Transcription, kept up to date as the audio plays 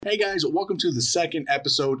Hey guys, welcome to the second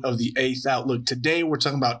episode of the Eighth Outlook. Today we're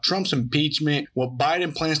talking about Trump's impeachment, what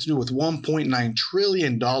Biden plans to do with $1.9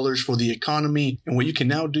 trillion for the economy, and what you can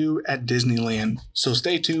now do at Disneyland. So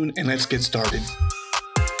stay tuned and let's get started.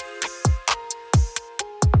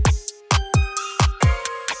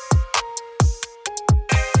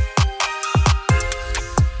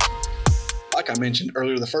 Like I mentioned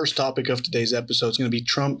earlier, the first topic of today's episode is going to be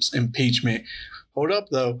Trump's impeachment. Hold up,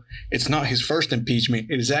 though. It's not his first impeachment.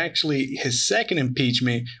 It is actually his second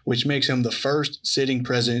impeachment, which makes him the first sitting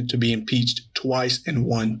president to be impeached twice in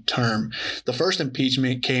one term. The first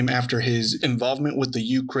impeachment came after his involvement with the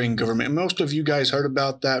Ukraine government. Most of you guys heard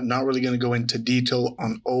about that. I'm not really going to go into detail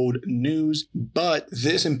on old news, but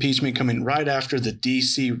this impeachment coming right after the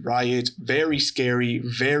DC riots. Very scary,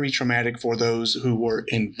 very traumatic for those who were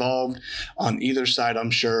involved on either side,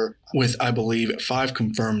 I'm sure, with, I believe, 5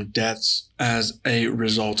 confirmed deaths as a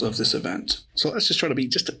result of this event. So let's just try to be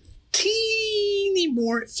just a teeny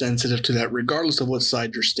more sensitive to that, regardless of what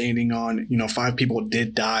side you're standing on. 5 people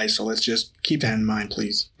did die, so let's just keep that in mind,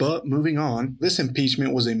 please. But moving on, this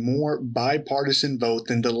impeachment was a more bipartisan vote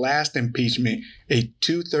than the last impeachment, a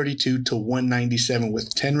 232 to 197,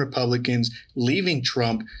 with 10 Republicans leaving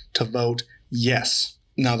Trump to vote yes.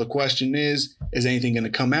 Now, the question is anything going to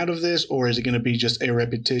come out of this, or is it going to be just a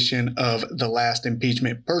repetition of the last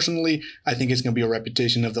impeachment? Personally, I think it's going to be a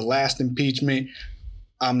repetition of the last impeachment.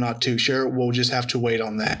 I'm not too sure. We'll just have to wait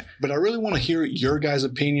on that. But I really want to hear your guys'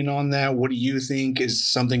 opinion on that. What do you think? Is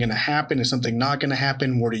something going to happen? Is something not going to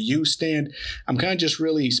happen? Where do you stand? I'm kind of just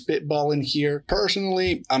really spitballing here.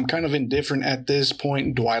 Personally, I'm kind of indifferent at this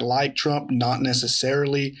point. Do I like Trump? Not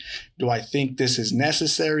necessarily. Do I think this is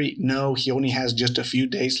necessary? No, he only has just a few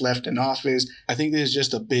days left in office. I think this is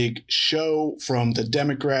just a big show from the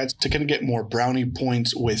Democrats to kind of get more brownie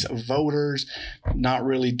points with voters. Not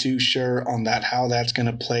really too sure on that, how that's going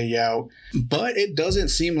to play out. But it doesn't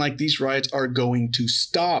seem like these riots are going to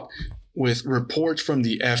stop. With reports from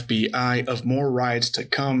the FBI of more riots to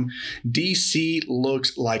come, DC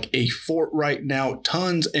looks like a fort right now.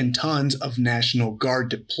 Tons and tons of National Guard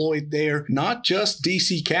deployed there. Not just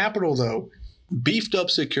DC Capitol, though. Beefed up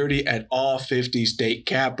security at all 50 state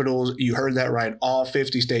capitals. You heard that right, all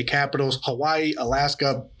 50 state capitals. Hawaii,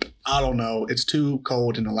 Alaska, I don't know. It's too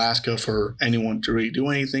cold in Alaska for anyone to really do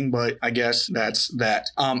anything, but I guess that's that.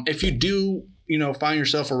 If you do find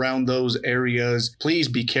yourself around those areas, please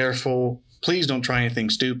be careful. Please don't try anything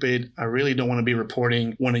stupid. I really don't want to be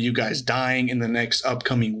reporting one of you guys dying in the next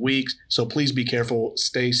upcoming weeks. So please be careful.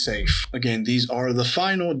 Stay safe. Again, these are the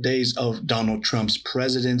final days of Donald Trump's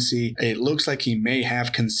presidency. It looks like he may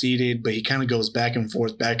have conceded, but he kind of goes back and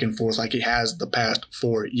forth like he has the past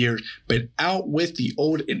 4 years. But out with the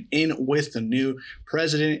old and in with the new.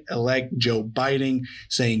 President-elect Joe Biden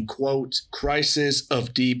saying, quote, crisis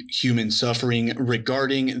of deep human suffering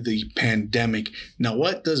regarding the pandemic. Now,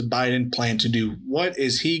 what does Biden plan to do? What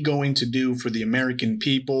is he going to do for the American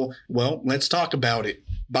people? Well, let's talk about it.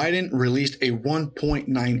 Biden released a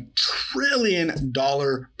 $1.9 trillion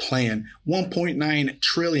plan. $1.9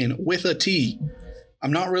 trillion with a T.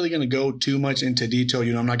 I'm not really going to go too much into detail.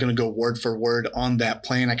 I'm not going to go word for word on that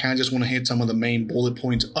plan. I kind of just want to hit some of the main bullet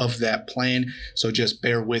points of that plan. So just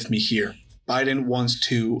bear with me here. Biden wants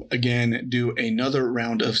to, again, do another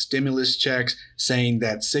round of stimulus checks, saying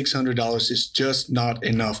that $600 is just not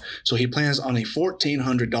enough. So he plans on a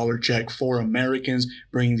 $1,400 check for Americans,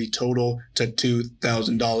 bringing the total to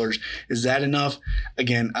 $2,000. Is that enough?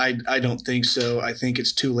 Again, I don't think so. I think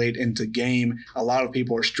it's too late into game. A lot of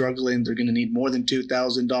people are struggling. They're going to need more than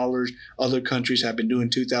 $2,000. Other countries have been doing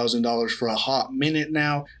 $2,000 for a hot minute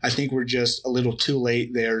now. I think we're just a little too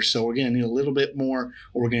late there. So we're going to need a little bit more,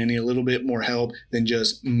 or we're going to need a little bit more help than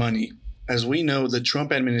just money. As we know, the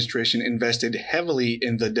Trump administration invested heavily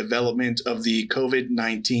in the development of the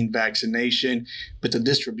COVID-19 vaccination, but the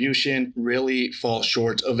distribution really falls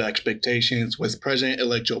short of expectations, with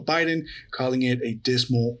President-elect Joe Biden calling it a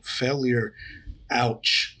dismal failure.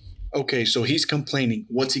 Ouch. Okay, so he's complaining.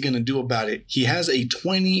 What's he going to do about it? He has a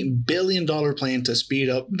 $20 billion plan to speed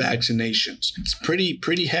up vaccinations. It's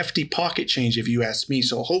pretty hefty pocket change if you ask me.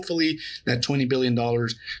 So hopefully that $20 billion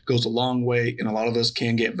goes a long way and a lot of us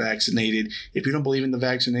can get vaccinated. If you don't believe in the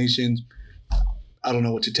vaccinations, I don't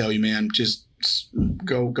know what to tell you, man. Just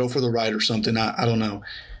go for the ride or something. I don't know.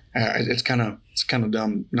 It's kind of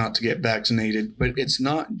dumb not to get vaccinated, but it's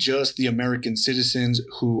not just the American citizens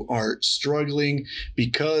who are struggling,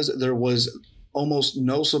 because there was almost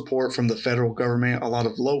no support from the federal government. A lot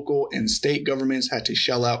of local and state governments had to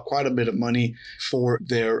shell out quite a bit of money for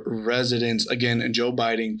their residents. Again, Joe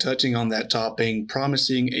Biden touching on that topic,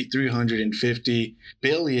 promising a $350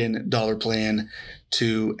 billion plan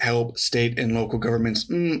to help state and local governments.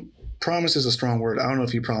 Promise is a strong word. I don't know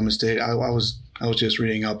if he promised it. I was just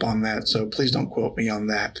reading up on that, so please don't quote me on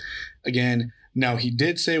that. Again, now he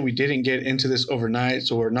did say we didn't get into this overnight,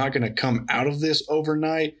 so we're not going to come out of this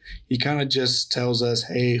overnight. He kind of just tells us,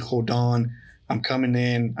 hey, hold on. I'm coming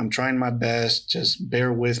in. I'm trying my best. Just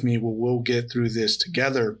bear with me. We'll get through this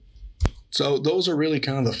together. So those are really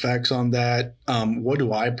kind of the facts on that. What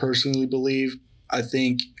do I personally believe? I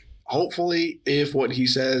think hopefully if what he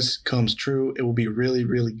says comes true, it will be really,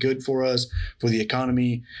 really good for us, for the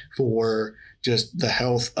economy, for just the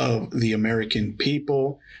health of the American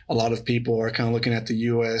people. A lot of people are kind of looking at the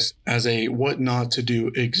U.S. as a what not to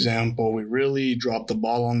do example. We really dropped the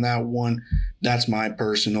ball on that one. That's my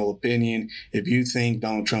personal opinion. If you think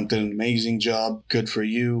Donald Trump did an amazing job, good for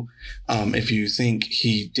you. If you think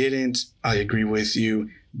he didn't, I agree with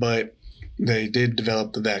you. But they did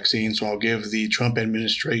develop the vaccine, so I'll give the Trump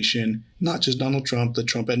administration, not just Donald Trump, the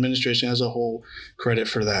Trump administration as a whole, credit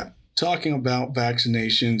for that. Talking about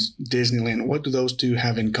vaccinations, Disneyland, what do those two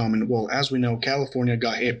have in common? Well, as we know, California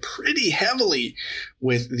got hit pretty heavily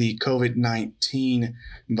with the COVID-19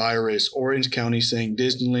 virus. Orange County saying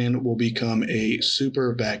Disneyland will become a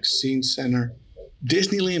super vaccine center.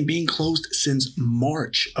 Disneyland being closed since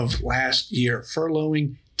March of last year,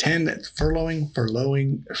 furloughing, I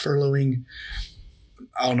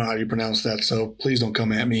don't know how you pronounce that, so please don't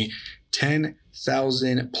come at me.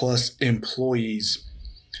 10,000 plus employees.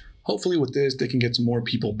 Hopefully with this, they can get some more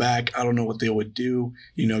people back. I don't know what they would do,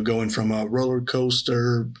 going from a roller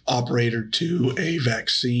coaster operator to a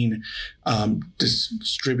vaccine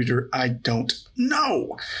distributor. I don't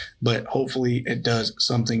know, but hopefully it does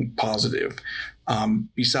something positive.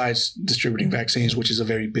 Besides distributing vaccines, which is a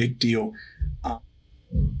very big deal.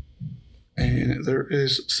 And there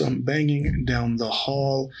is some banging down the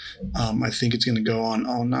hall. I think it's going to go on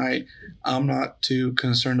all night. I'm not too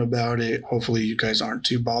concerned about it. Hopefully you guys aren't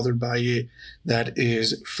too bothered by it. That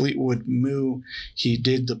is Fleetwood Moo. He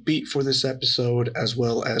did the beat for this episode as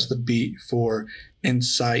well as the beat for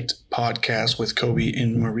Insight podcast with Kobe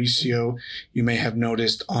and Mauricio. You may have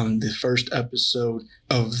noticed on the first episode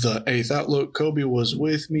of the Eighth Outlook, Kobe was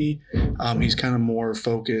with me. He's kind of more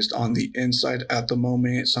focused on the Insight at the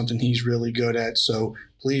moment, something he's really good at. So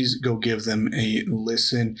please go give them a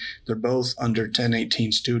listen. They're both under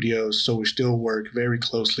 1018 Studios, so we still work very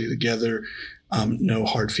closely together. No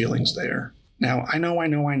hard feelings there. Now, I know,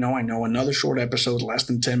 another short episode, less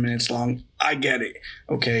than 10 minutes long. I get it.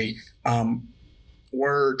 Okay.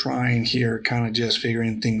 We're trying here, kind of just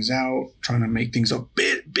figuring things out, trying to make things a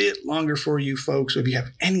bit longer for you folks. So if you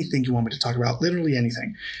have anything you want me to talk about, literally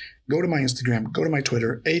anything, go to my Instagram, go to my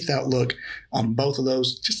Twitter, 8th Outlook on both of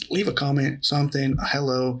those. Just leave a comment, something, a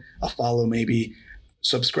hello, a follow maybe.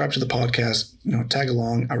 Subscribe to the podcast, tag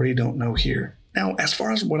along. I really don't know here. Now, as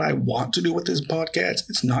far as what I want to do with this podcast,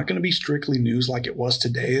 it's not going to be strictly news like it was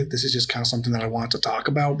today. This is just kind of something that I want to talk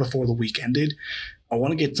about before the week ended. I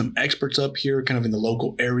want to get some experts up here kind of in the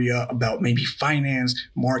local area about maybe finance,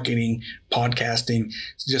 marketing, podcasting,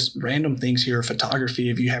 just random things here, photography.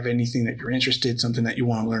 If you have anything that you're interested, something that you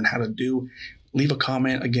want to learn how to do, leave a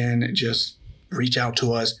comment. Again, just reach out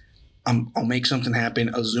to us. I'll make something happen,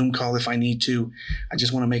 a Zoom call if I need to. I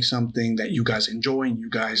just want to make something that you guys enjoy and you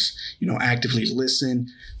guys, actively listen.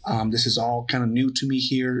 This is all kind of new to me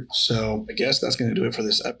here. So I guess that's going to do it for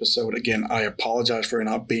this episode. Again, I apologize for it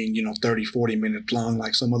not being, 30, 40 minutes long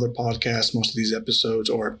like some other podcasts. Most of these episodes,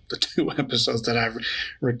 or the 2 episodes that I've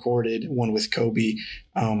recorded, one with Kobe,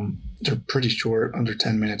 they're pretty short, under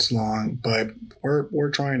 10 minutes long, but we're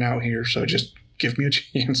trying out here. So just give me a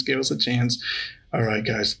chance, give us a chance. All right,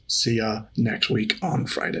 guys, see ya next week on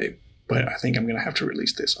Friday. But I think I'm going to have to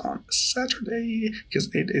release this on Saturday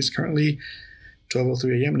because it is currently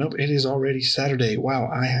 12:03 a.m. Nope, it is already Saturday. Wow,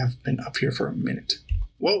 I have been up here for a minute.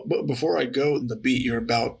 Well, but before I go, the beat you're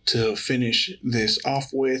about to finish this off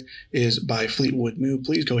with is by Fleetwood Moo.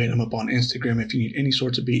 Please go hit him up on Instagram if you need any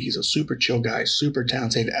sorts of beat. He's a super chill guy, super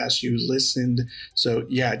talented as you listened. So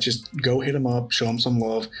yeah, just go hit him up, show him some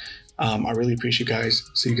love. I really appreciate you guys.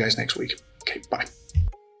 See you guys next week. Okay, bye.